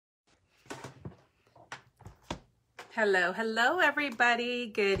Hello everybody.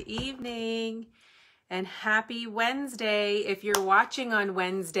 Good evening and happy Wednesday. If you're watching on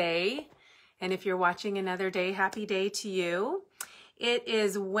Wednesday, and if you're watching another day, happy day to you. It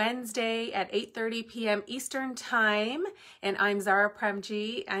is Wednesday at 8:30 p.m. Eastern Time, and I'm Zara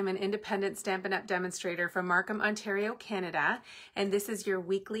Premji. I'm an independent Stampin' Up! Demonstrator from Markham, Ontario, Canada, and this is your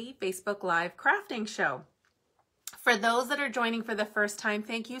weekly Facebook Live crafting show. For those that are joining for the first time,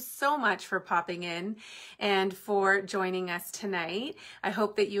 thank you so much for popping in and for joining us tonight. I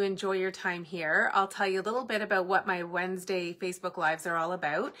hope that you enjoy your time here. I'll tell you a little bit about what my Wednesday Facebook Lives are all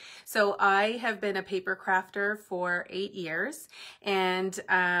about. So I have been a paper crafter for 8 years, and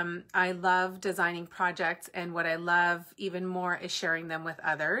I love designing projects, and what I love even more is sharing them with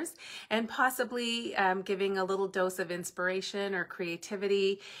others and possibly giving a little dose of inspiration or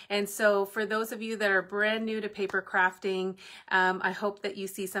creativity. And so for those of you that are brand new to paper crafting, I hope that you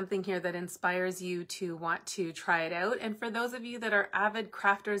see something here that inspires you to want to try it out. And for those of you that are avid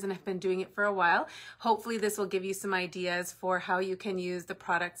crafters and have been doing it for a while, hopefully this will give you some ideas for how you can use the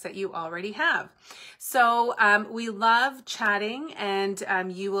products that you already have. So we love chatting, and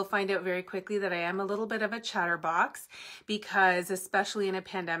you will find out very quickly that I am a little bit of a chatterbox because especially in a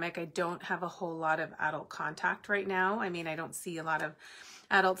pandemic, I don't have a whole lot of adult contact right now. I mean, I don't see a lot of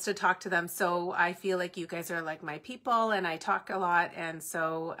adults to talk to them. So I feel like you guys are like my people and I talk a lot. And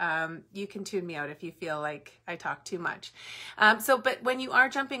so you can tune me out if you feel like I talk too much. But when you are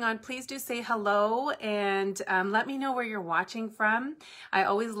jumping on, please do say hello and let me know where you're watching from. I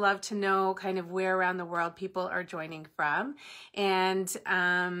always love to know kind of where around the world people are joining from, and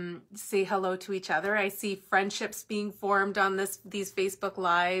say hello to each other. I see friendships being formed on these Facebook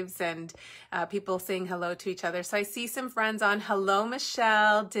Lives, and people saying hello to each other. So I see some friends on. Hello, Michelle.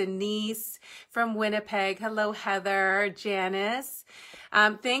 Denise from Winnipeg. Hello, Heather, Janice.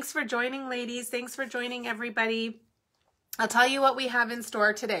 Thanks for joining, ladies. Thanks for joining, everybody. I'll tell you what we have in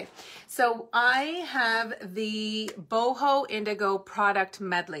store today. So I have the Boho Indigo Product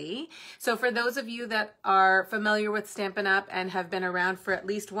Medley. So for those of you that are familiar with Stampin' Up! And have been around for at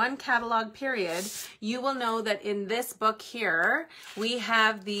least one catalog period, you will know that in this book here, we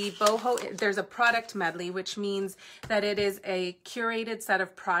have the Boho, there's a product medley, which means that it is a curated set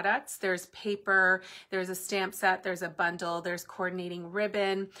of products. There's paper, there's a stamp set, there's a bundle, there's coordinating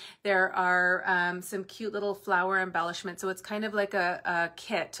ribbon, there are some cute little flower embellishments. So it's kind of like a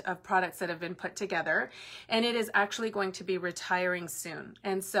kit of products that have been put together, and it is actually going to be retiring soon.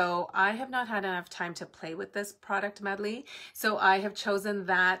 And so I have not had enough time to play with this product medley, so I have chosen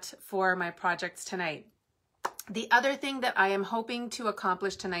that for my projects tonight. The other thing that I am hoping to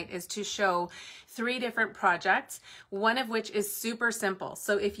accomplish tonight is to show 3 different projects, one of which is super simple.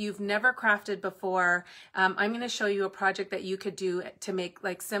 So if you've never crafted before, I'm going to show you a project that you could do to make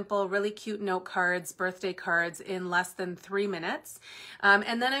like simple, really cute note cards, birthday cards in less than 3 minutes.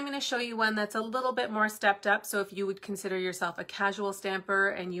 And then I'm going to show you one that's a little bit more stepped up. So if you would consider yourself a casual stamper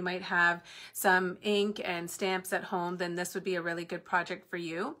and you might have some ink and stamps at home, then this would be a really good project for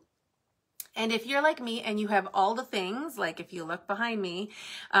you. And if you're like me and you have all the things, like if you look behind me,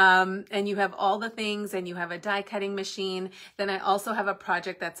 and you have all the things and you have a die cutting machine, then I also have a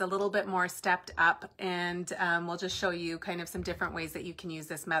project that's a little bit more stepped up, and we'll just show you kind of some different ways that you can use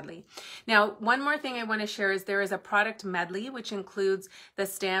this medley. Now, one more thing I want to share is there is a product medley, which includes the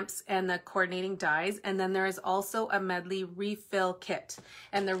stamps and the coordinating dies, and then there is also a medley refill kit.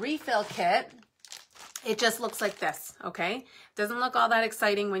 And the refill kit, it just looks like this, okay? Doesn't look all that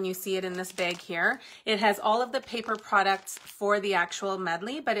exciting when you see it in this bag here. It has all of the paper products for the actual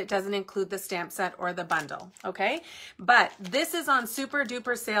medley, but it doesn't include the stamp set or the bundle, okay? But this is on super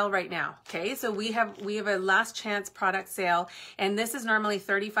duper sale right now, okay? So we have a last chance product sale, and this is normally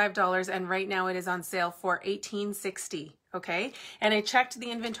 $35, and right now it is on sale for $18.60. Okay, and I checked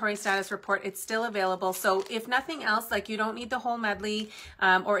the inventory status report. It's still available. So if nothing else, like you don't need the whole medley,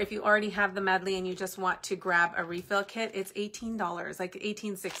 or if you already have the medley and you just want to grab a refill kit, it's $18, like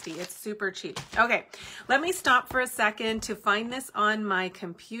 $18.60. It's super cheap. Okay, let me stop for a second to find this on my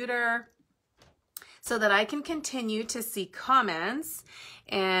computer so that I can continue to see comments,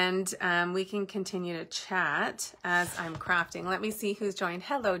 and we can continue to chat as I'm crafting. Let me see who's joined.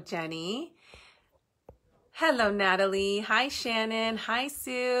 Hello, Jenny. Hello, Natalie. Hi, Shannon. Hi,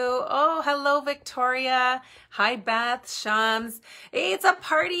 Sue. Oh, hello, Victoria. Hi, Beth, Shams. Hey, it's a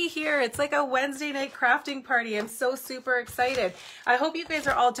party here. It's like a Wednesday night crafting party. I'm so super excited. I hope you guys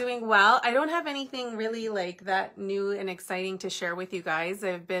are all doing well. I don't have anything really like that new and exciting to share with you guys.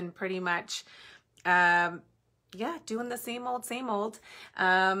 I've been pretty much yeah, doing the same old, same old.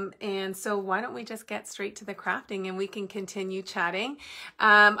 And so why don't we just get straight to the crafting and we can continue chatting.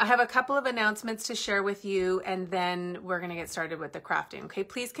 I have a couple of announcements to share with you, and then we're going to get started with the crafting. Okay,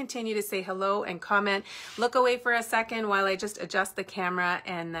 please continue to say hello and comment. Look away for a second while I just adjust the camera,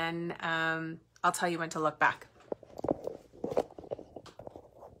 and then I'll tell you when to look back.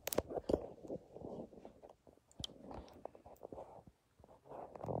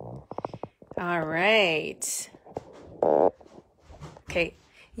 All right. Okay,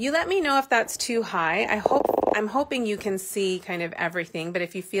 you let me know if that's too high. I'm hoping you can see kind of everything, but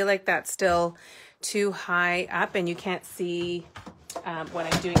if you feel like that's still too high up and you can't see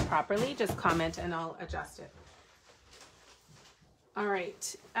what I'm doing properly, just comment and I'll adjust it. All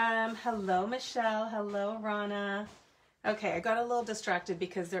right. Hello, Michelle. Hello, Rana. Okay, I got a little distracted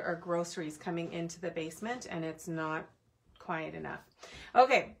because there are groceries coming into the basement and it's not quiet enough.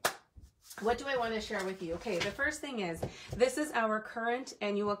 Okay. What do I want to share with you? Okay, the first thing is, this is our current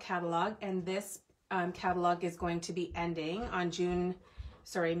annual catalog, and this catalog is going to be ending on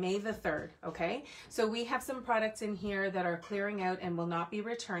May the 3rd, okay? So we have some products in here that are clearing out and will not be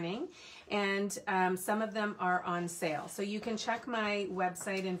returning, and some of them are on sale. So you can check my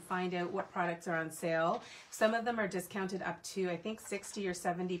website and find out what products are on sale. Some of them are discounted up to, I think, 60 or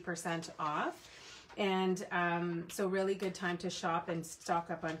 70% off. And so really good time to shop and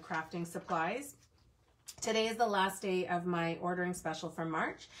stock up on crafting supplies. Today is the last day of my ordering special for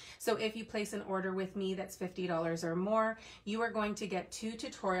March. So if you place an order with me that's $50 or more, you are going to get 2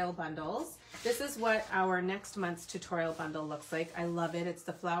 tutorial bundles. This is what our next month's tutorial bundle looks like. I love it. It's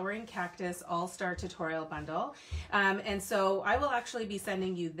the Flowering Cactus All-Star Tutorial Bundle. And so I will actually be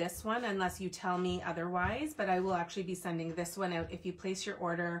sending you this one unless you tell me otherwise, but I will actually be sending this one out. If you place your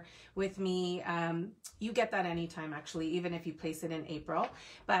order with me, you get that anytime actually, even if you place it in April.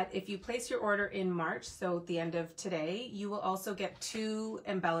 But if you place your order in March, so at the end of today, you will also get 2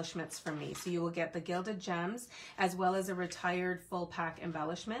 embellishments from me. So you will get the Gilded Gems as well as a retired full pack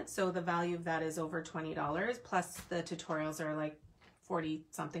embellishment. So the value of that is over $20, plus the tutorials are like 40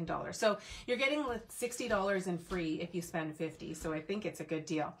 something dollars. So you're getting $60 in free if you spend 50. So I think it's a good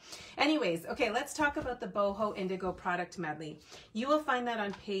deal. Anyways, okay, let's talk about the Boho Indigo Product Medley. You will find that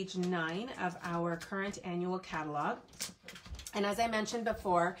on page 9 of our current annual catalog. And as I mentioned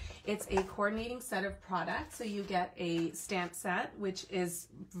before, it's a coordinating set of products. So you get a stamp set, which is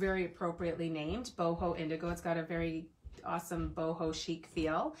very appropriately named Boho Indigo. It's got a very awesome boho chic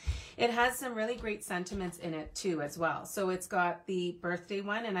feel. It has some really great sentiments in it too as well. So it's got the birthday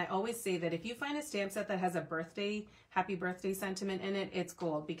one, and I always say that if you find a stamp set that has a birthday, happy birthday sentiment in it, it's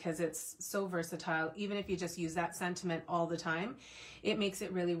gold, because it's so versatile. Even if you just use that sentiment all the time, it makes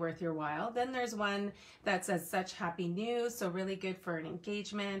it really worth your while. Then there's one that says such happy news, so really good for an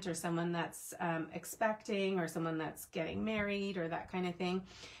engagement or someone that's expecting or someone that's getting married or that kind of thing.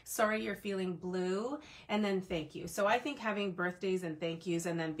 Sorry you're feeling blue, and then thank you. So I think having birthdays and thank yous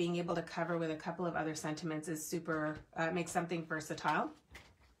and then being able to cover with a couple of other sentiments is super, makes something versatile.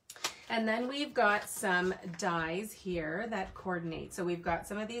 And then we've got some dies here that coordinate. So we've got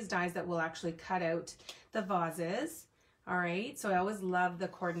some of these dies that will actually cut out the vases. All right, so I always love the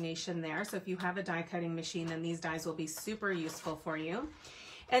coordination there. So if you have a die cutting machine, then these dies will be super useful for you.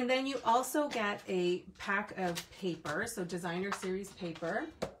 And then you also get a pack of paper, so designer series paper.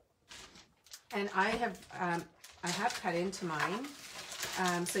 And I have cut into mine.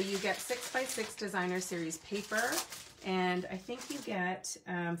 So you get 6x6 designer series paper. And I think you get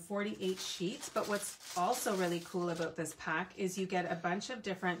 48 sheets, but what's also really cool about this pack is you get a bunch of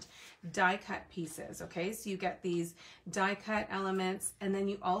different die cut pieces, okay? So you get these die cut elements, and then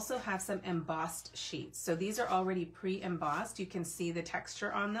you also have some embossed sheets. So these are already pre-embossed. You can see the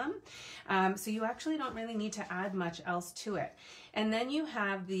texture on them. So you actually don't really need to add much else to it. And then you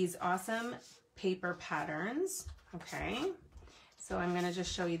have these awesome paper patterns, okay? So I'm going to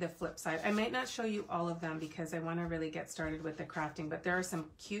just show you the flip side. I might not show you all of them because I want to really get started with the crafting, but there are some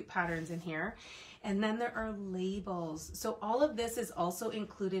cute patterns in here. And then there are labels. So all of this is also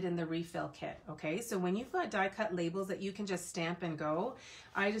included in the refill kit, okay? So when you've got die cut labels that you can just stamp and go,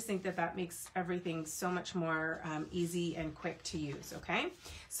 I just think that that makes everything so much more easy and quick to use, okay?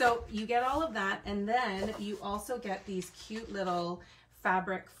 So you get all of that, and then you also get these cute little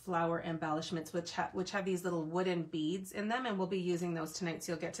fabric flower embellishments, which have these little wooden beads in them, and we'll be using those tonight,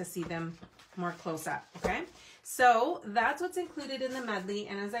 so you'll get to see them more close up, okay? So that's what's included in the medley,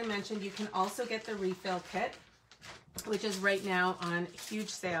 and as I mentioned, you can also get the refill kit, which is right now on huge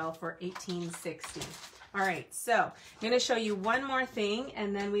sale for $18.60. All right, so I'm going to show you one more thing,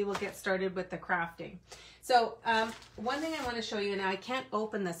 and then we will get started with the crafting. So one thing I want to show you, and I can't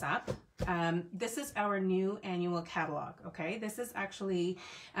open this up, this is our new annual catalog, okay? This is actually,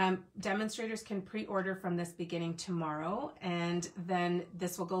 demonstrators can pre-order from this beginning tomorrow, and then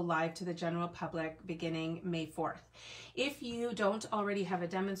this will go live to the general public beginning May 4th. If you don't already have a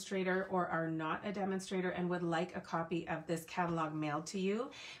demonstrator or are not a demonstrator and would like a copy of this catalog mailed to you,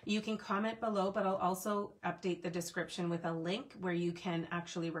 you can comment below, but I'll also update the description with a link where you can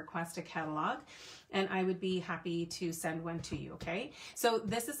actually request a catalog, and I would be happy to send one to you, okay? So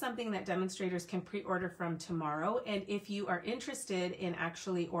this is something that demonstrators can pre-order from tomorrow, and if you are interested in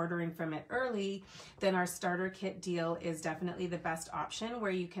actually ordering from it early, then our starter kit deal is definitely the best option,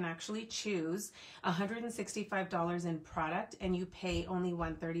 where you can actually choose $165 in product and you pay only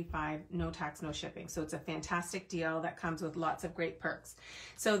 $135, no tax, no shipping. So it's a fantastic deal that comes with lots of great perks.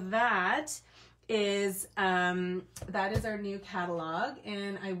 So that is our new catalog,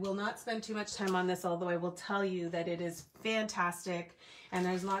 and I will not spend too much time on this, although I will tell you that it is fantastic, and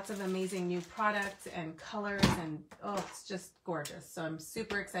there's lots of amazing new products and colors, and oh, it's just gorgeous. So I'm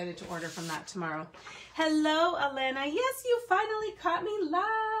super excited to order from that tomorrow. Hello, Elena. Yes, you finally caught me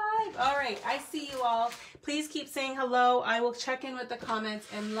live. All right, I see you all. Please keep saying hello. I will check in with the comments,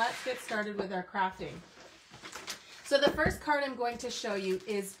 and let's get started with our crafting. So the first card I'm going to show you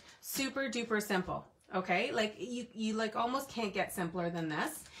is super duper simple, okay? Like you like almost can't get simpler than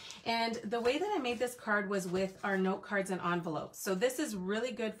this. And the way that I made this card was with our note cards and envelopes. So this is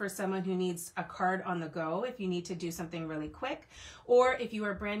really good for someone who needs a card on the go if you need to do something really quick, or if you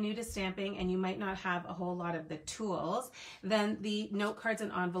are brand new to stamping and you might not have a whole lot of the tools, then the note cards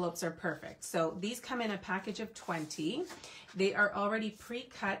and envelopes are perfect. So these come in a package of 20. They are already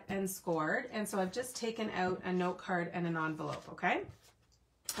pre-cut and scored, and so I've just taken out a note card and an envelope, okay?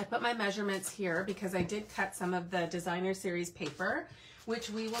 I put my measurements here because I did cut some of the designer series paper, which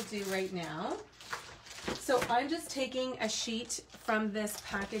we will do right now. So I'm just taking a sheet from this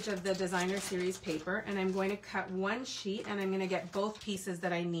package of the designer series paper, and I'm going to cut one sheet, and I'm going to get both pieces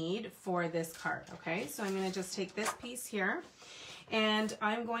that I need for this card, okay? So I'm going to just take this piece here, and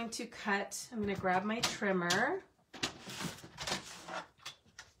I'm going to cut, I'm going to grab my trimmer.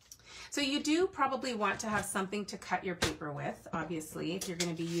 So you do probably want to have something to cut your paper with, obviously, if you're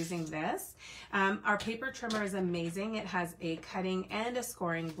going to be using this. Our paper trimmer is amazing. It has a cutting and a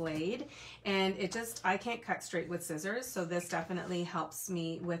scoring blade, and I can't cut straight with scissors, so this definitely helps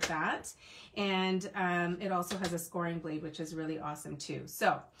me with that. And it also has a scoring blade, which is really awesome too.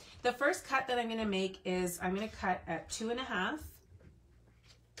 So the first cut that I'm going to make is I'm going to cut at 2.5.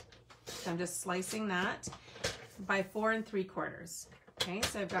 So I'm just slicing that by 4 3/4. Okay,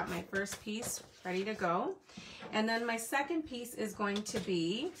 so I've got my first piece ready to go. And then my second piece is going to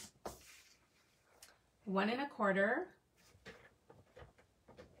be 1 1/4.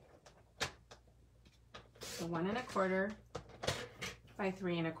 So 1 1/4 by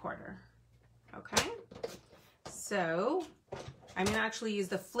 3 1/4. Okay, so I'm going to actually use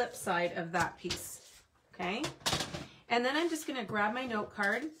the flip side of that piece. Okay, and then I'm just going to grab my note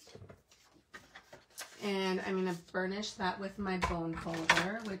card, and I'm going to burnish that with my bone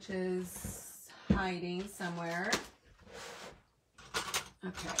folder, which is hiding somewhere.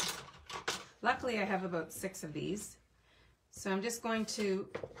 Okay. Luckily, I have about 6 of these. So I'm just going to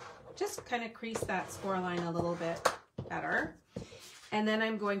just kind of crease that score line a little bit better. And then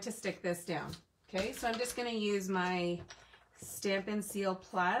I'm going to stick this down. Okay, so I'm just going to use my Stampin' Seal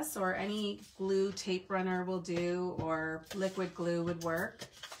Plus, or any glue tape runner will do, or liquid glue would work.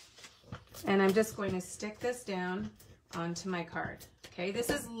 And I'm just going to stick this down onto my card. Okay,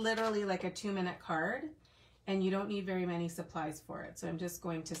 this is literally like a 2-minute card, and you don't need very many supplies for it. So I'm just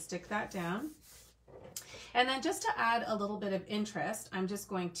going to stick that down. And then just to add a little bit of interest, I'm just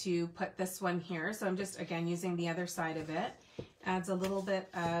going to put this one here. So I'm just, again, using the other side of it. Adds a little bit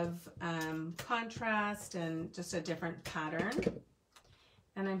of contrast and just a different pattern.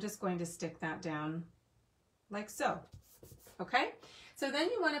 And I'm just going to stick that down like so. Okay? So then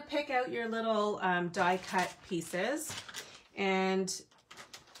you want to pick out your little die cut pieces, and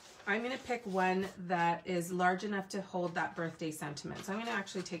I'm going to pick one that is large enough to hold that birthday sentiment. So I'm going to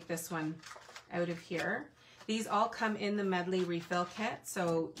actually take this one out of here. These all come in the Medley refill kit,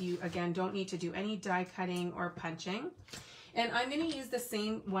 so you, again, don't need to do any die cutting or punching. And I'm going to use the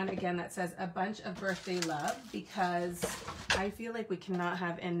same one again that says a bunch of birthday love, because I feel like we cannot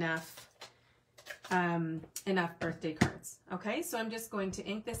have enough birthday cards. Okay, so I'm just going to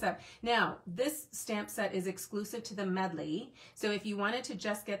ink this up. Now, this stamp set is exclusive to the Medley, so if you wanted to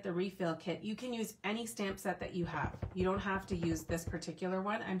just get the refill kit, you can use any stamp set that you have. You don't have to use this particular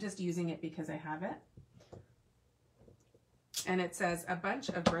one. I'm just using it because I have it. And it says a bunch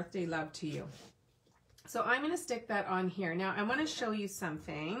of birthday love to you. So I'm going to stick that on here. Now, I want to show you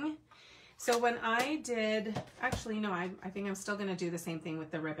something. So when I did, actually, no, I think I'm still going to do the same thing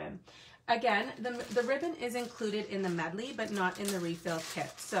with the ribbon. Again, the ribbon is included in the medley, but not in the refill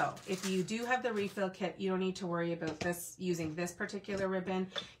kit. So if you do have the refill kit, you don't need to worry about this using this particular ribbon.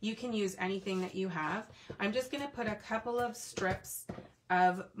 You can use anything that you have. I'm just going to put a couple of strips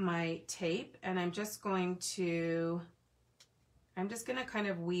of my tape, and I'm just going to kind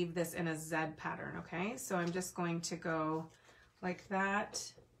of weave this in a Z pattern, okay? So I'm just going to go like that,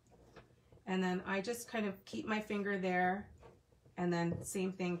 and then I just kind of keep my finger there, and then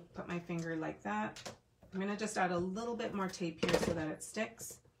same thing, put my finger like that. I'm gonna just add a little bit more tape here so that it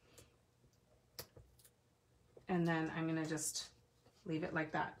sticks. And then I'm gonna just leave it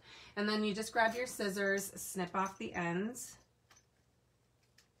like that. And then you just grab your scissors, snip off the ends.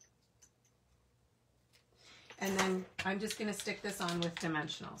 And then I'm just gonna stick this on with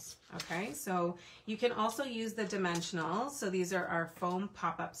dimensionals, okay? So you can also use the dimensionals. So these are our foam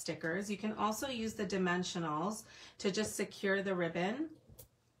pop-up stickers. You can also use the dimensionals to just secure the ribbon.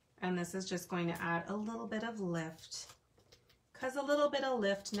 And this is just going to add a little bit of lift, because a little bit of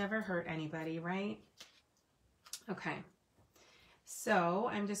lift never hurt anybody, right? Okay, so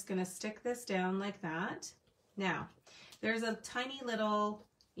I'm just gonna stick this down like that. Now, there's a tiny little,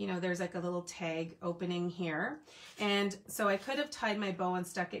 you know, there's like a little tag opening here. And so I could have tied my bow and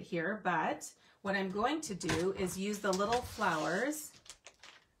stuck it here, but what I'm going to do is use the little flowers,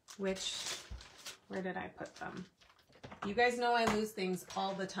 which, where did I put them? You guys know I lose things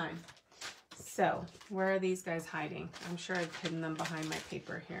all the time. So where are these guys hiding? I'm sure I've hidden them behind my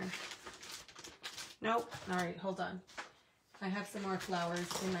paper here. Nope. All right, hold on. I have some more flowers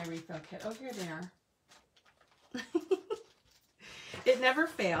in my refill kit. Oh, here they are. It never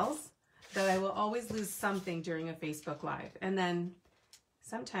fails that I will always lose something during a Facebook Live. And then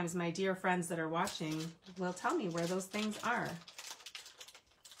sometimes my dear friends that are watching will tell me where those things are.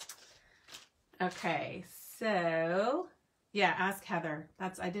 Okay, so yeah, ask Heather.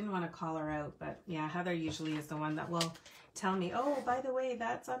 I didn't want to call her out, but yeah, Heather usually is the one that will tell me, oh, by the way,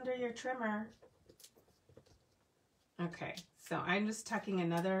 that's under your trimmer. Okay, so I'm just tucking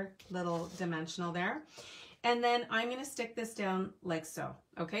another little dimensional there. And then I'm going to stick this down like so.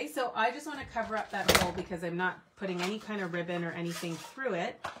 Okay, so I just want to cover up that hole because I'm not putting any kind of ribbon or anything through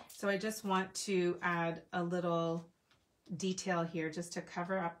it. So I just want to add a little detail here just to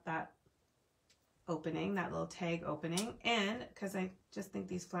cover up that opening, that little tag opening. And because I just think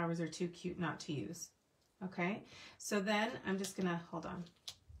these flowers are too cute not to use. Okay, so then I'm just going to, hold on.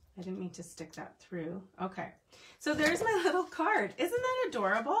 I didn't mean to stick that through. Okay, so there's my little card. Isn't that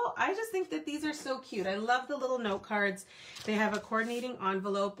adorable? I just think that these are so cute. I love the little note cards. They have a coordinating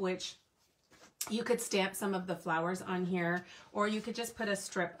envelope, which you could stamp some of the flowers on here, or you could just put a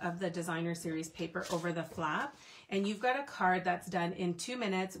strip of the designer series paper over the flap, and you've got a card that's done in 2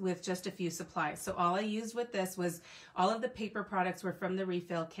 minutes with just a few supplies. So all I used with this was all of the paper products were from the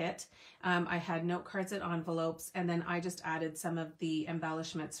refill kit. I had note cards and envelopes, and then I just added some of the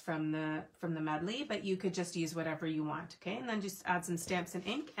embellishments from the medley, but you could just use whatever you want, okay? And then just add some stamps and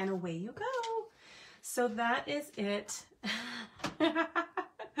ink, and away you go. So that is it.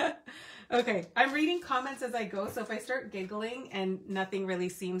 Okay, I'm reading comments as I go, so if I start giggling and nothing really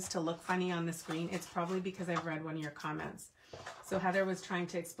seems to look funny on the screen, it's probably because I've read one of your comments. So Heather was trying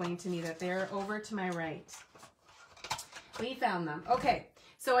to explain to me that they're over to my right. We found them. Okay,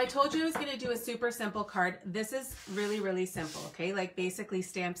 so I told you I was going to do a super simple card. This is really, really simple, okay? Like basically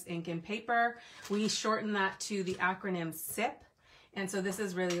stamps, ink, and paper. We shorten that to the acronym SIP. And so this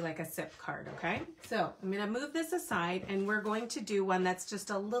is really like a SIP card, okay? So I'm gonna move this aside and we're going to do one that's just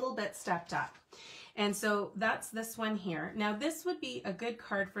a little bit stepped up. And so that's this one here. Now this would be a good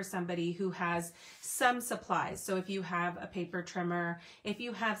card for somebody who has some supplies. So if you have a paper trimmer, if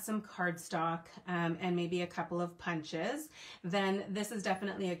you have some cardstock, and maybe a couple of punches, then this is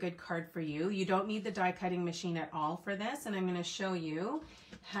definitely a good card for you. You don't need the die cutting machine at all for this. And I'm gonna show you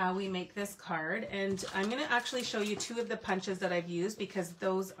how we make this card. And I'm gonna actually show you 2 of the punches that I've used because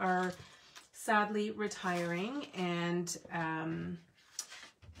those are sadly retiring, and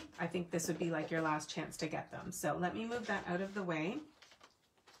I think this would be like your last chance to get them. So let me move that out of the way,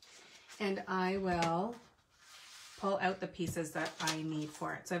 and I will pull out the pieces that I need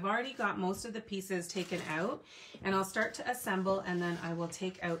for it. So I've already got most of the pieces taken out, and I'll start to assemble, and then I will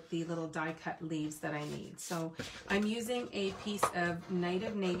take out the little die cut leaves that I need. So I'm using a piece of Night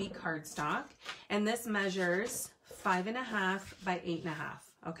of Navy cardstock, and this measures 5.5 by 8.5.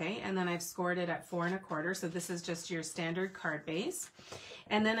 Okay, and then I've scored it at 4 1/4. So this is just your standard card base.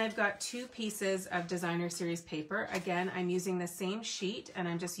 And then I've got 2 pieces of designer series paper. Again, I'm using the same sheet, and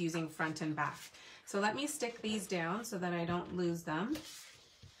I'm just using front and back. So let me stick these down so that I don't lose them.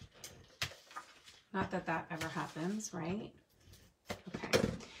 Not that that ever happens, right? Okay,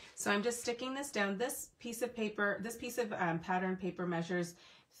 so I'm just sticking this down. This piece of paper, this piece of pattern paper measures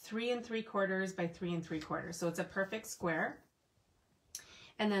 3 3/4 by 3 3/4. So it's a perfect square.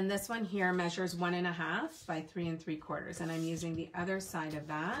 And then this one here measures 1 1/2 by 3 3/4. And I'm using the other side of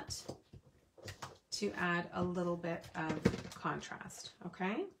that to add a little bit of contrast,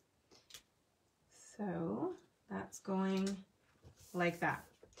 okay? So that's going like that.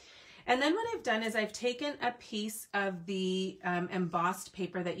 And then what I've done is I've taken a piece of the embossed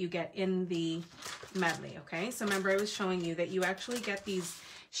paper that you get in the medley, okay? So remember I was showing you that you actually get these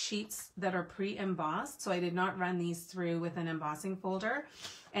sheets that are pre-embossed, so I did not run these through with an embossing folder.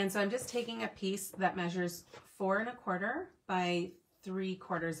 And so I'm just taking a piece that measures 4 1/4 by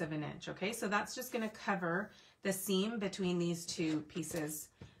 3/4 of an inch, okay? So that's just gonna cover the seam between these two pieces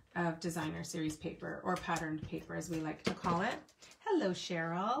of designer series paper, or patterned paper as we like to call it. Hello,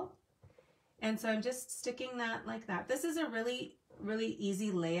 Cheryl. And so I'm just sticking that like that. This is a really, really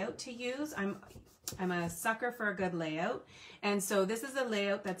easy layout to use. I'm a sucker for a good layout. And so this is a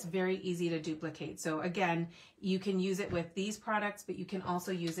layout that's very easy to duplicate. So again, you can use it with these products, but you can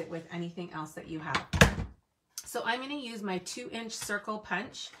also use it with anything else that you have. So I'm going to use my 2-inch circle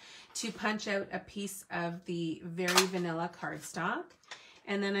punch to punch out a piece of the very vanilla cardstock.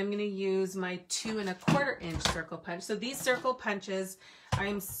 And then I'm going to use my 2 1/4-inch circle punch. So these circle punches,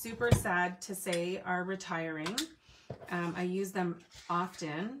 I'm super sad to say, are retiring. I use them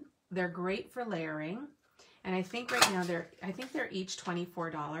often. They're great for layering. And I think right now they're each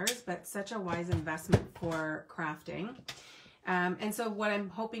 $24, but such a wise investment for crafting. And so what I'm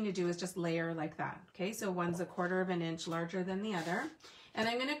hoping to do is just layer like that. Okay, so one's 1/4 of an inch larger than the other. And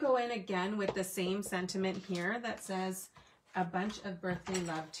I'm going to go in again with the same sentiment here that says, a bunch of birthday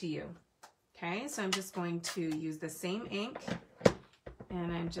love to you. Okay, so I'm just going to use the same ink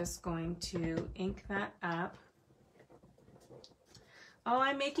and I'm just going to ink that up. Oh,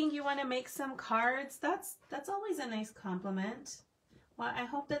 I'm making you want to make some cards. That's always a nice compliment. Well, I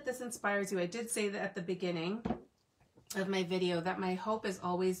hope that this inspires you. I did say that at the beginning of my video that my hope is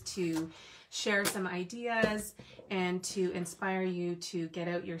always to share some ideas and to inspire you to get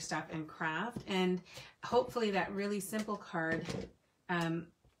out your stuff and craft. And hopefully that really simple card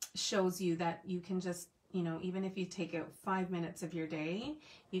shows you that you can just, you know, even if you take out 5 minutes of your day,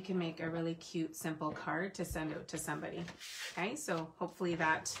 you can make a really cute, simple card to send out to somebody. Okay, so hopefully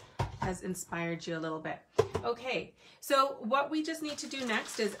that has inspired you a little bit. Okay, so what we just need to do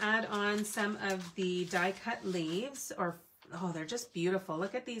next is add on some of the die cut leaves, or oh, they're just beautiful.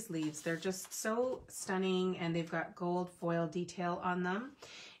 Look at these leaves. They're just so stunning, and they've got gold foil detail on them.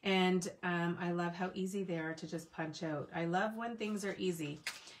 And I love how easy they are to just punch out. I love when things are easy.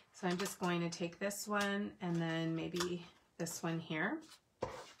 So I'm just going to take this one and then maybe this one here.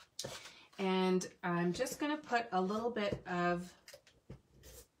 And I'm just going to put a little bit of,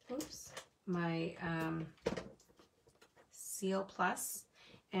 oops, my Seal Plus,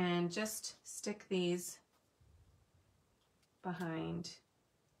 and just stick these behind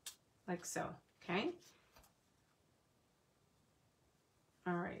like so, okay?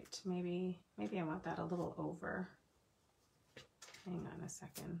 All right, maybe I want that a little over. Hang on a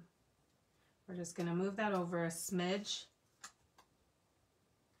second. We're just gonna move that over a smidge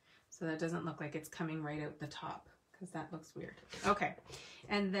so that doesn't look like it's coming right out the top, because that looks weird. Okay,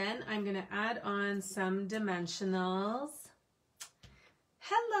 and then I'm gonna add on some dimensionals.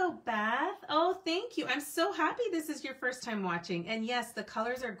 Hello, Beth. Oh, thank you. I'm so happy this is your first time watching. And yes, the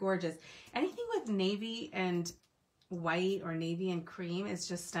colors are gorgeous. Anything with navy and white or navy and cream is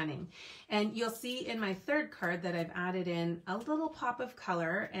just stunning. And you'll see in my third card that I've added in a little pop of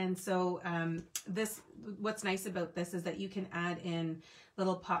color. And so what's nice about this is that you can add in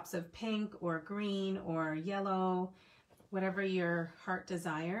little pops of pink or green or yellow, whatever your heart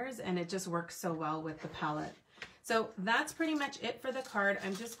desires. And it just works so well with the palette. So that's pretty much it for the card.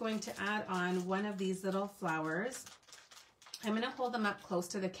 I'm just going to add on one of these little flowers. I'm going to hold them up close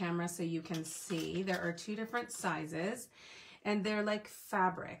to the camera so you can see. There are 2 different sizes, and they're like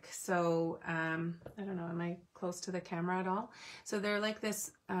fabric. So I don't know, am I close to the camera at all? So they're like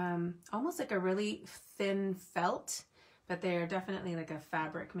this, almost like a really thin felt, but they're definitely like a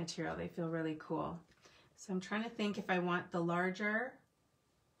fabric material. They feel really cool. So I'm trying to think if I want the larger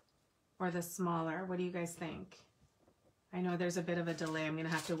or the smaller. What do you guys think? I know there's a bit of a delay. I'm going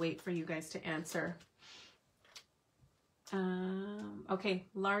to have to wait for you guys to answer. Okay,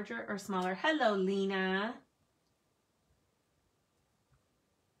 larger or smaller? Hello, Lena.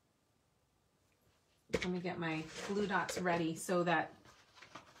 Let me get my glue dots ready so that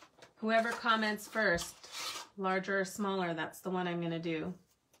whoever comments first, larger or smaller, that's the one I'm going to do.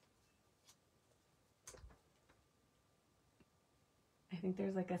 think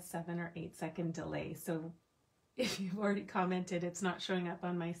there's like a 7 or 8 second delay. So if you've already commented, it's not showing up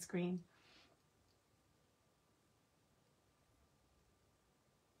on my screen.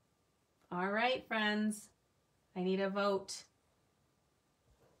 All right, friends, I need a vote.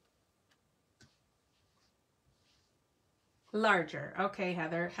 Larger. Okay,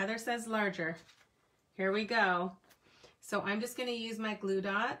 Heather. Heather says larger. Here we go. So I'm just going to use my glue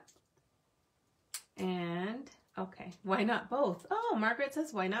dot. And, okay, why not both? Oh, Margaret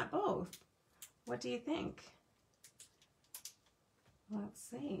says, why not both? What do you think? Let's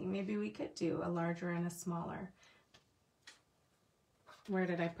see. Maybe we could do a larger and a smaller. Where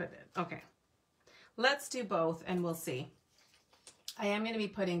did I put it? Okay. Let's do both and we'll see. I am going to be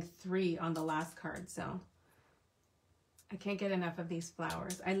putting 3 on the last card, so I can't get enough of these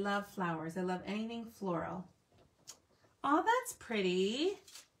flowers. I love flowers. I love anything floral. Oh, that's pretty.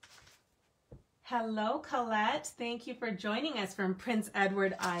 Hello, Colette. Thank you for joining us from Prince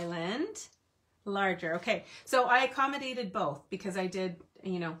Edward Island. Larger. Okay, so I accommodated both because I did,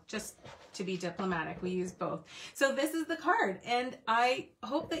 you know, just to be diplomatic, we used both. So this is the card, and I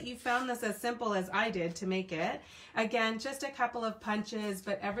hope that you found this as simple as I did to make it. Again, just a couple of punches,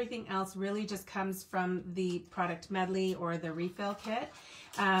 but everything else really just comes from the product medley or the refill kit.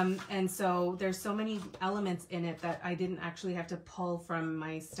 And so there's so many elements in it that I didn't actually have to pull from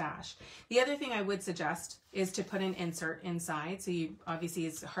my stash. The other thing I would suggest is to put an insert inside. So you obviously,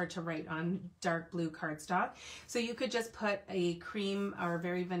 it's hard to write on dark blue cardstock. So you could just put a cream or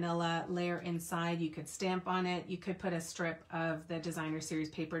very vanilla layer inside. You could stamp on it. You could put a strip of the designer series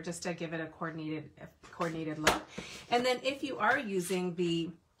paper just to give it a coordinated look. And then if you are using the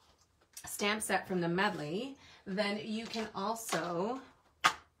stamp set from the medley, then you can also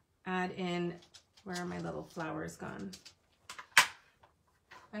add in, where are my little flowers gone?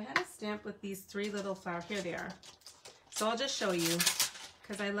 I had a stamp with these 3 little flowers. Here they are. So I'll just show you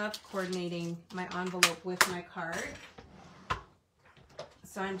because I love coordinating my envelope with my card.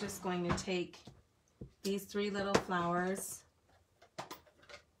 So I'm just going to take these 3 little flowers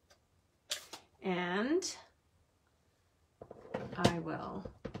and I will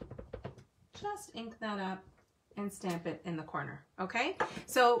just ink that up and stamp it in the corner. Okay,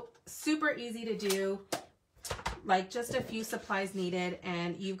 so super easy to do, like just a few supplies needed,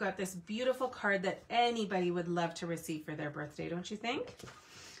 and you've got this beautiful card that anybody would love to receive for their birthday, don't you think?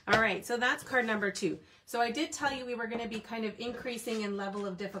 All right, so that's card number 2. So I did tell you we were going to be kind of increasing in level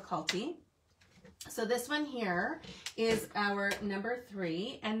of difficulty. So this one here is our number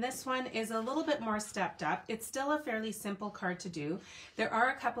 3, and this one is a little bit more stepped up. It's still a fairly simple card to do. There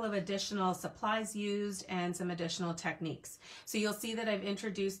are a couple of additional supplies used and some additional techniques. So you'll see that I've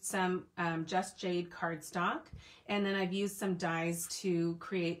introduced some Just Jade cardstock, and then I've used some dies to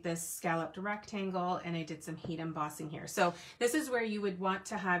create this scalloped rectangle, and I did some heat embossing here. So this is where you would want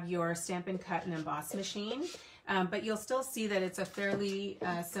to have your Stampin' Cut and Emboss machine. But you'll still see that it's a fairly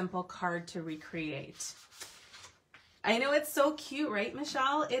simple card to recreate. I know it's so cute, right,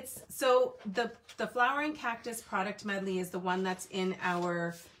 Michelle? It's so the Flowering Cactus Product Medley is the one that's in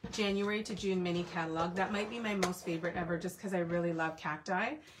our January to June mini catalog. That might be my most favorite ever just because I really love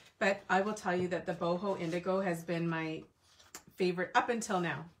cacti. But I will tell you that the Boho Indigo has been my favorite up until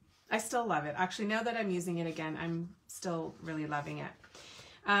now. I still love it. Actually, now that I'm using it again, I'm still really loving it.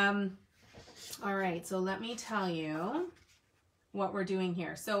 All right, so let me tell you what we're doing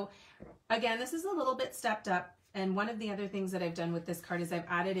here. So again, this is a little bit stepped up, and one of the other things that I've done with this card is I've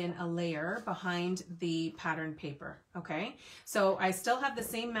added in a layer behind the pattern paper, okay? So I still have the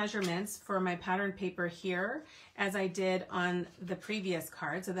same measurements for my pattern paper here as I did on the previous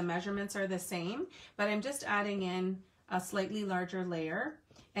card. So the measurements are the same, but I'm just adding in a slightly larger layer,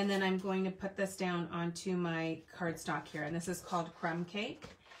 and then I'm going to put this down onto my cardstock here, and this is called Crumb Cake.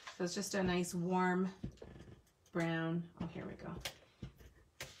 So it's just a nice warm brown, oh, here we go.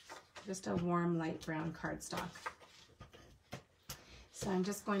 Just a warm light brown cardstock. So I'm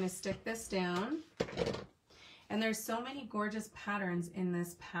just going to stick this down. And there's so many gorgeous patterns in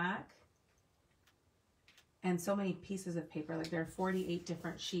this pack and so many pieces of paper. Like there are 48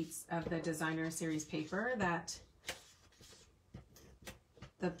 different sheets of the designer series paper that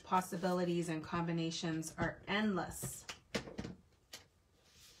the possibilities and combinations are endless.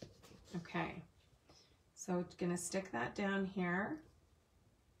 Okay, so I'm gonna stick that down here.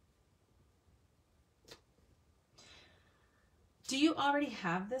 Do you already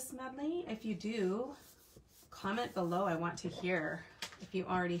have this medley? If you do, comment below. I want to hear if you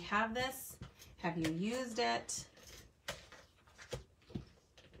already have this. Have you used it?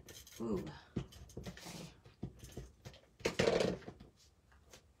 Ooh, okay.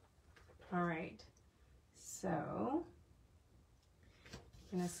 All right, so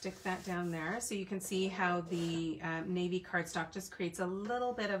going to stick that down there so you can see how the navy cardstock just creates a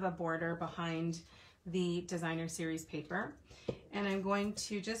little bit of a border behind the designer series paper. And I'm going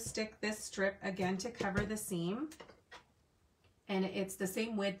to just stick this strip again to cover the seam. And it's the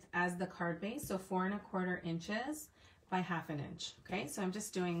same width as the card base, so 4 1/4 inches by 1/2 inch. Okay, so I'm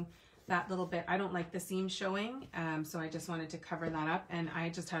just doing that little bit. I don't like the seam showing, so I just wanted to cover that up, and I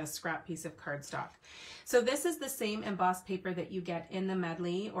just had a scrap piece of cardstock. So this is the same embossed paper that you get in the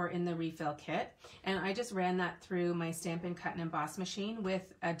medley or in the refill kit, and I just ran that through my Stampin' Cut and Emboss machine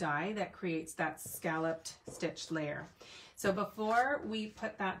with a die that creates that scalloped stitched layer. So before we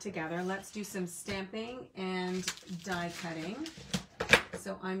put that together, let's do some stamping and die cutting.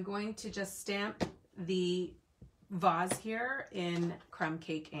 So I'm going to just stamp the vase here in crumb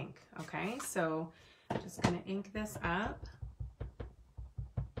cake ink. Okay, so I'm just going to ink this up.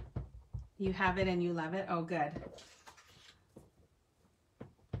 You have it and you love it. Oh, good.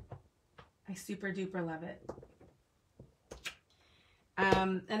 I super duper love it.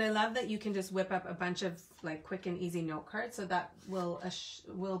 And I love that you can just whip up a bunch of like quick and easy note cards, so that will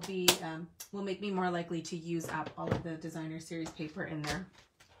make me more likely to use up all of the designer series paper in there.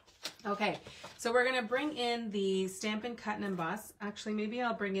 Okay, so we're gonna bring in the Stampin' Cut and Emboss. Actually, maybe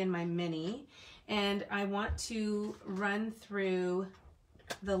I'll bring in my mini, and I want to run through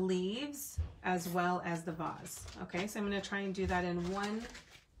the leaves as well as the vase. Okay, so I'm gonna try and do that in one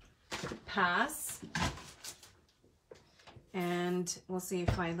pass, and we'll see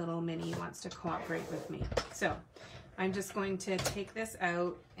if my little mini wants to cooperate with me. So I'm just going to take this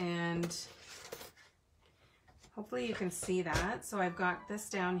out, and hopefully you can see that. So I've got this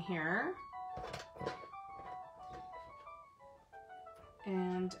down here,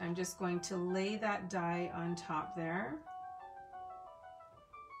 and I'm just going to lay that die on top there.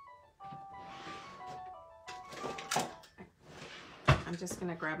 I'm just going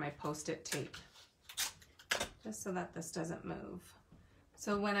to grab my Post-it tape just so that this doesn't move.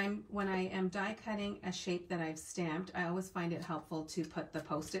 So when I am die cutting a shape that I've stamped, I always find it helpful to put the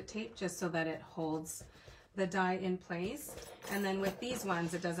Post-it tape just so that it holds the die in place. And then with these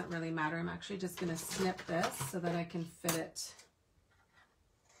ones, it doesn't really matter. I'm actually just going to snip this so that I can fit it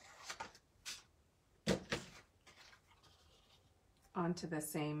onto the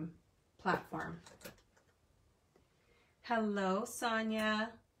same platform. Hello, Sonia.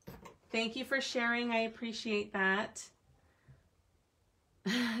 Thank you for sharing. I appreciate that.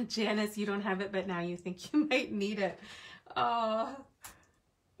 Janice, you don't have it, but now you think you might need it. Oh,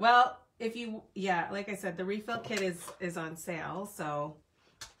 well, if you, yeah, like I said, the refill kit is on sale, so,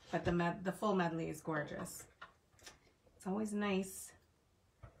 but the full medley is gorgeous. It's always nice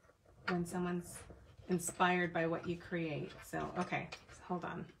when someone's inspired by what you create. So, okay, hold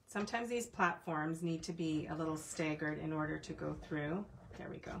on. Sometimes these platforms need to be a little staggered in order to go through. There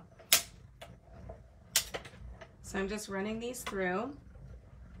we go. So I'm just running these through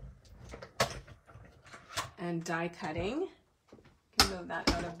and die cutting. Can move that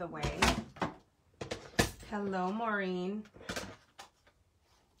out of the way. Hello, Maureen.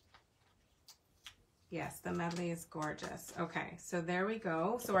 Yes, the medley is gorgeous. Okay, so there we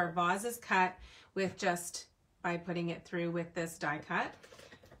go. So our vase is cut with just by putting it through with this die cut.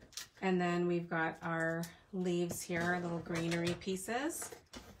 And then we've got our leaves here, our little greenery pieces.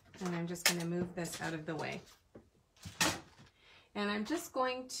 And I'm just going to move this out of the way. And I'm just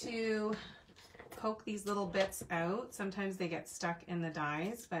going to poke these little bits out. Sometimes they get stuck in the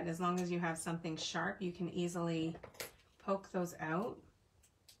dies, but as long as you have something sharp, you can easily poke those out.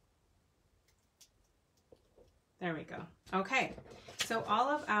 There we go. Okay, so all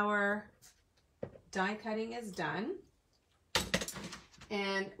of our die cutting is done,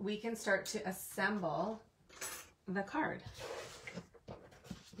 and we can start to assemble the card.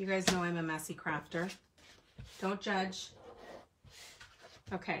 You guys know I'm a messy crafter. Don't judge.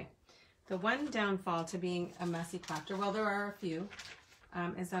 Okay, the one downfall to being a messy crafter, well, there are a few,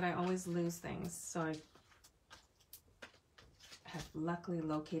 is that I always lose things. So I have luckily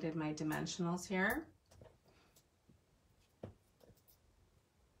located my dimensionals here.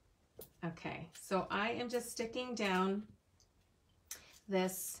 Okay, so I am just sticking down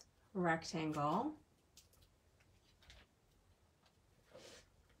this rectangle.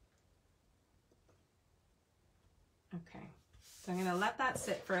 Okay, so I'm going to let that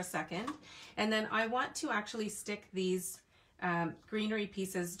sit for a second, and then I want to actually stick these greenery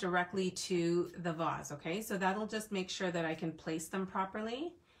pieces directly to the vase. Okay, so that'll just make sure that I can place them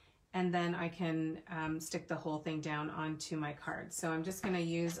properly, and then I can stick the whole thing down onto my card. So I'm just going to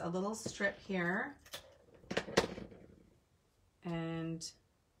use a little strip here and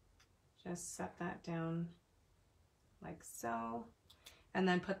just set that down like so. and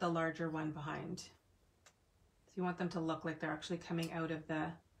then put the larger one behind. So you want them to look like they're actually coming out of the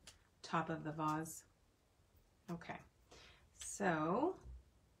top of the vase. Okay, so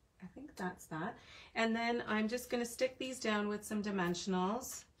I think that's that. And then I'm just going to stick these down with some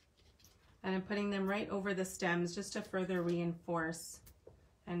dimensionals, and I'm putting them right over the stems just to further reinforce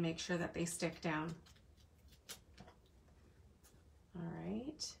and make sure that they stick down. All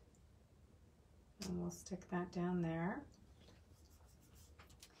right, and we'll stick that down there.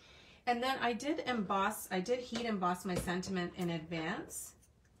 And then I did heat emboss my sentiment in advance.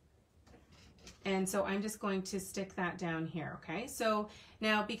 And so I'm just going to stick that down here, okay? So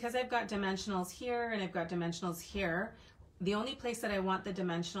now, because I've got dimensionals here and I've got dimensionals here, the only place that I want the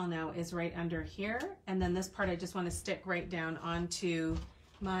dimensional now is right under here. And then this part I just want to stick right down onto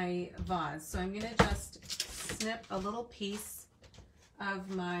my vase. So I'm gonna just snip a little piece of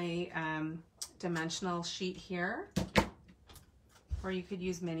my dimensional sheet here, or you could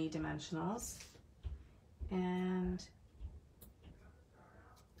use mini dimensionals, and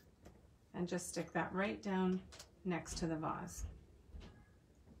just stick that right down next to the vase.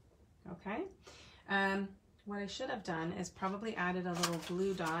 Okay. What I should have done is probably added a little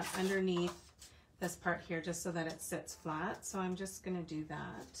glue dot underneath this part here just so that it sits flat. So I'm just going to do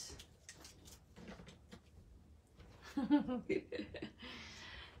that.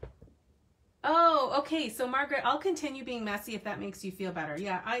 Oh, okay. So Margaret, I'll continue being messy if that makes you feel better.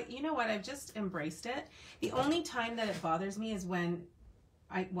 Yeah, you know what? I've just embraced it. The only time that it bothers me is when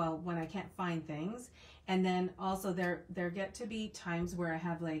I can't find things. And then also there get to be times where I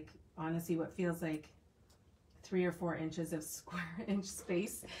have, like, honestly what feels like 3 or 4 inches of square inch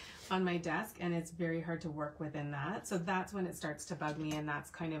space on my desk, and it's very hard to work within that. So that's when it starts to bug me, and that's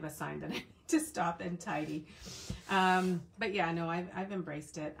kind of a sign that I need to stop and tidy. But yeah, no, I've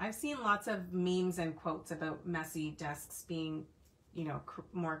embraced it. I've seen lots of memes and quotes about messy desks being, you know,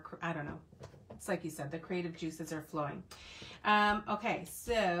 more, I don't know. It's like you said, the creative juices are flowing. Okay,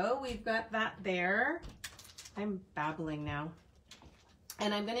 so we've got that there. I'm babbling now.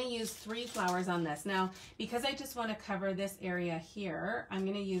 And I'm going to use 3 flowers on this. Now, because I just want to cover this area here, I'm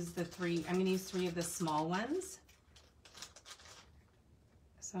going to use 3 of the small ones.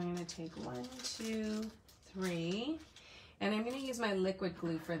 So I'm going to take 1, 2, 3, and I'm going to use my liquid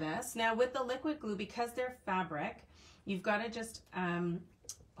glue for this. Now with the liquid glue, because they're fabric, you've got to just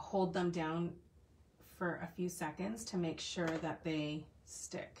hold them down for a few seconds to make sure that they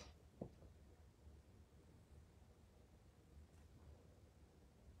stick.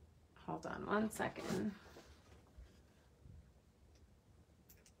 Hold on 1 second.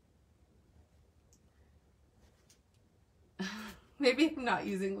 Maybe I'm not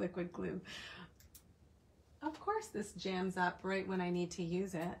using liquid glue. Of course this jams up right when I need to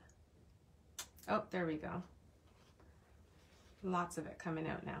use it. Oh, there we go. Lots of it coming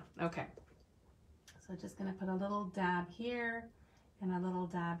out now. Okay. So just gonna put a little dab here and a little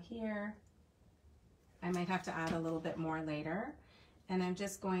dab here. I might have to add a little bit more later. And I'm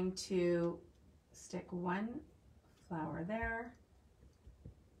just going to stick 1 flower there,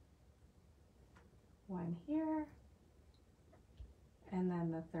 1 here, and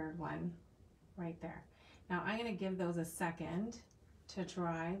then the 3rd one right there. Now I'm going to give those a second to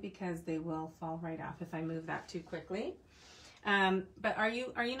dry because they will fall right off if I move that too quickly. But are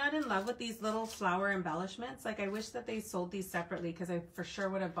you not in love with these little flower embellishments? Like, I wish that they sold these separately, because I for sure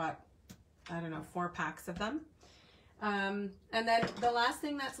would have bought, I don't know, 4 packs of them. And then the last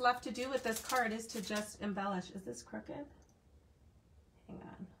thing that's left to do with this card is to just embellish. Is this crooked? Hang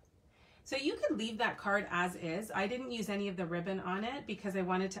on. So you could leave that card as is. I didn't use any of the ribbon on it because I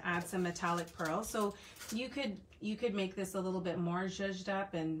wanted to add some metallic pearls. So you could make this a little bit more zhuzhed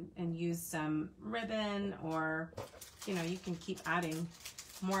up and use some ribbon, or, you know, you can keep adding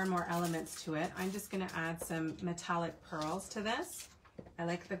more and more elements to it. I'm just going to add some metallic pearls to this. I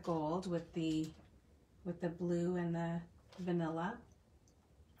like the gold with the blue and the vanilla.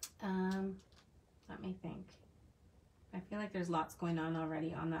 Let me think. I feel like there's lots going on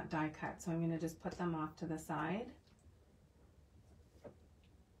already on that die cut, so I'm going to just put them off to the side.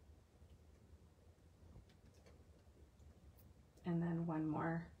 And then 1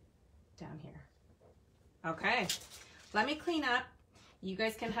 more down here. Okay, let me clean up. You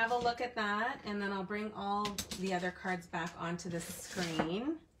guys can have a look at that, and then I'll bring all the other cards back onto the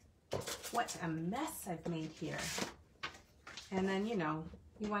screen. What a mess I've made here. And then, you know,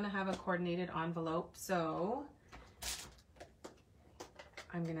 you want to have a coordinated envelope, so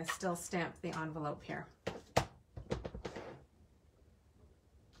I'm going to still stamp the envelope here.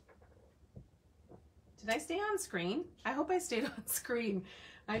 Did I stay on screen? I hope I stayed on screen.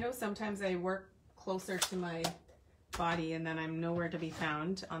 I know sometimes I work closer to my body and then I'm nowhere to be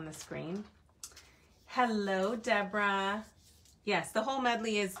found on the screen. Hello, Deborah. Yes, the whole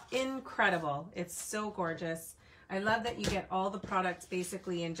medley is incredible. It's so gorgeous. I love that you get all the products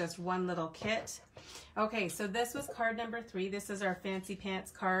basically in just one little kit. Okay, so this was card number 3. This is our Fancy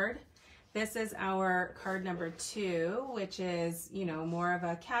Pants card. This is our card number 2, which is, you know, more of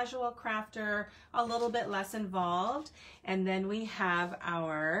a casual crafter, a little bit less involved. And then we have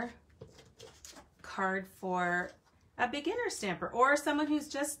our card for a beginner stamper or someone who's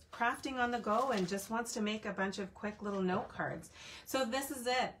just crafting on the go and just wants to make a bunch of quick little note cards. So this is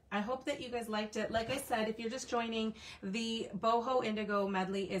it. I hope that you guys liked it. Like I said, if you're just joining, the Boho Indigo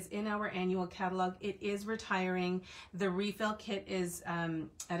Medley is in our annual catalog. It is retiring. The refill kit is at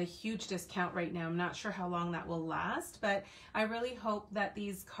a huge discount right now. I'm not sure how long that will last, but I really hope that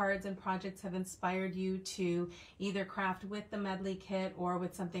these cards and projects have inspired you to either craft with the medley kit or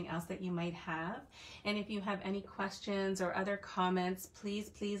with something else that you might have. And if you have any questions or other comments,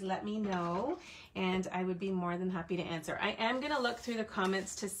 please let me know, and I would be more than happy to answer. I am going to look through the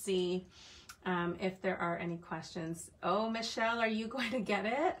comments to see if there are any questions. Oh, Michelle, are you going to get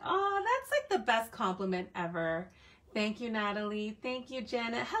it? Oh, that's like the best compliment ever. Thank you, Natalie. Thank you,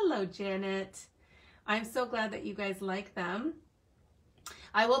 Janet. Hello, Janet. I'm so glad that you guys like them.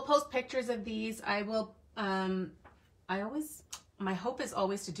 I will post pictures of these. I will, my hope is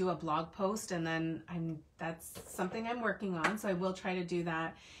always to do a blog post, and then that's something I'm working on, so I will try to do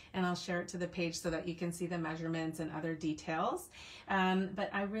that, and I'll share it to the page so that you can see the measurements and other details. But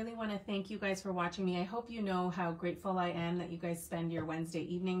I really want to thank you guys for watching me. I hope you know how grateful I am that you guys spend your Wednesday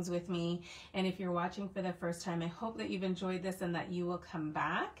evenings with me. And if you're watching for the first time, I hope that you've enjoyed this and that you will come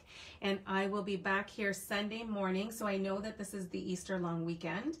back. And I will be back here Sunday morning. So I know that this is the Easter long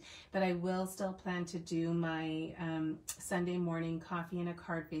weekend, but I will still plan to do my Sunday morning coffee and a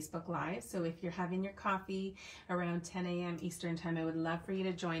card Facebook Live. So if you're having your coffee around 10 a.m. Eastern time, I would love for you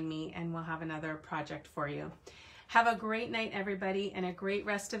to join me, and we'll have another project for you. Have a great night, everybody, and a great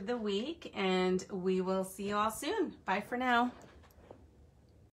rest of the week, and we will see you all soon. Bye for now.